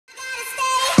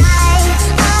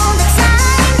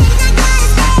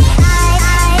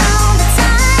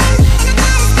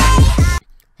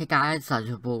guys,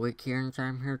 SizeableWig here, and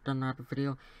I'm here with another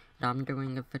video. And I'm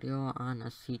doing a video on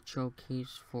a seed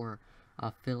showcase for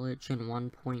a village in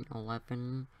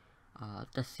 1.11.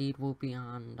 The seed will be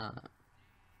on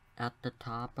at the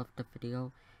top of the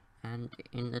video and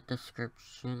in the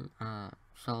description,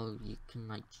 so you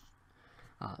can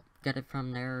get it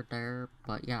from there.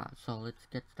 But yeah, so let's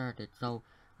get started. So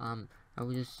I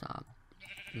was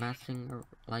messing,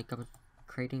 I was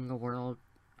creating a world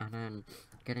and then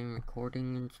getting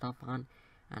recording and stuff on,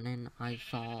 and then I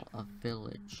saw a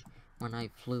village when I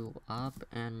flew up,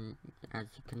 and as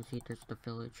you can see, there's the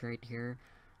village right here.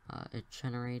 It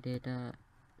generated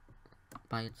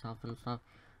by itself and stuff.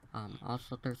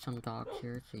 Also there's some dogs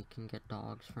here, so you can get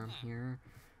dogs from here,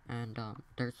 and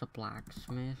there's a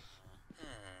blacksmith,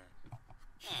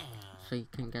 so you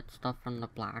can get stuff from the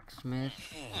blacksmith.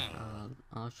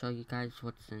 I'll show you guys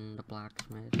what's in the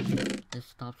blacksmith. This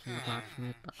stuff's in the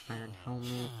blacksmith: iron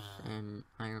helmets and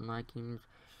iron leggings,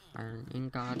 iron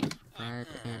ingots, bread,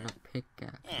 and a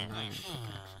pickaxe, an iron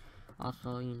pickaxe.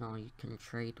 Also, you know, you can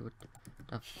trade with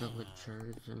the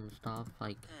villagers and stuff.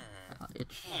 Like,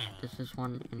 this is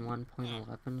one in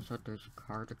 1.11, so there's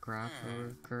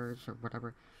cartographers or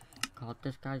whatever called.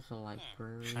 This guy's a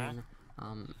librarian.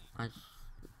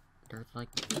 There's like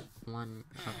one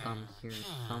of them here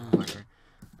somewhere,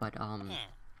 but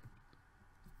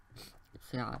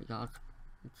so yeah, y'all,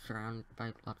 it's surrounded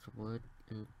by lots of wood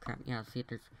and crap. Yeah, see,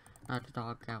 there's another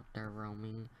dog out there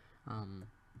roaming.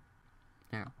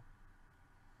 Yeah.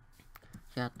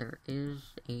 So yeah, there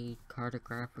is a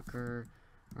cartographer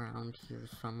around here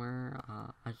somewhere.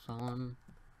 I saw him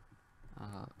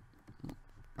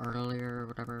earlier or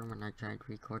whatever when I tried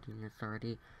recording this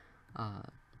already.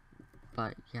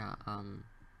 But yeah,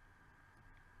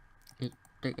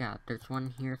 yeah, there's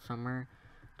one here somewhere.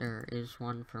 There is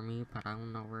one for me, but I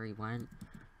don't know where he went.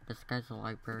 This guy's a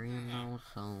librarian though,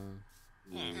 so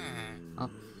oh,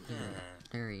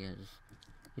 there he is.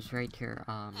 He's right here.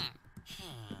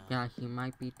 Yeah, he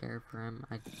might be there for him.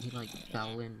 He like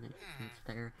fell in it's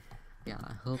there. Yeah,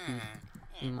 I hope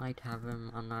he might have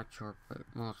him. I'm not sure, but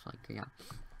most likely, yeah.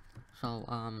 So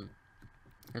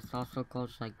this also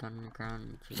goes like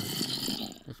underground.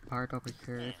 This part over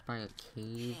here is by a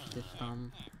cave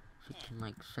system, so you can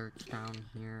like search down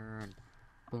here and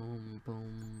boom,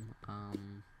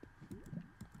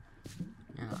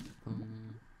 yeah,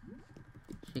 boom.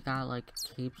 So you got like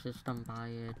a cave system by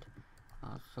it.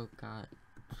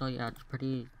 So yeah, it's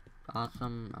pretty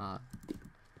awesome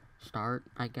start,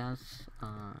 I guess.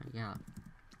 Yeah.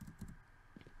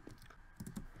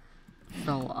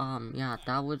 So, yeah,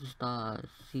 that was the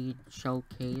seed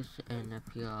showcase, and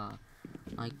if you,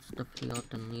 liked the video,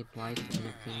 then leave a like, and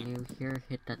if you're new here,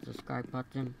 hit that subscribe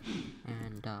button,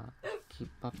 and, keep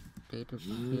updated with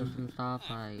videos and stuff.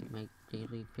 I make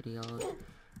daily videos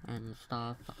and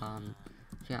stuff, so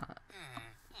yeah,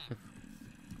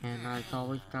 and as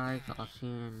always, guys, I'll see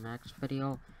you in the next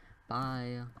video.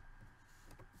 Bye.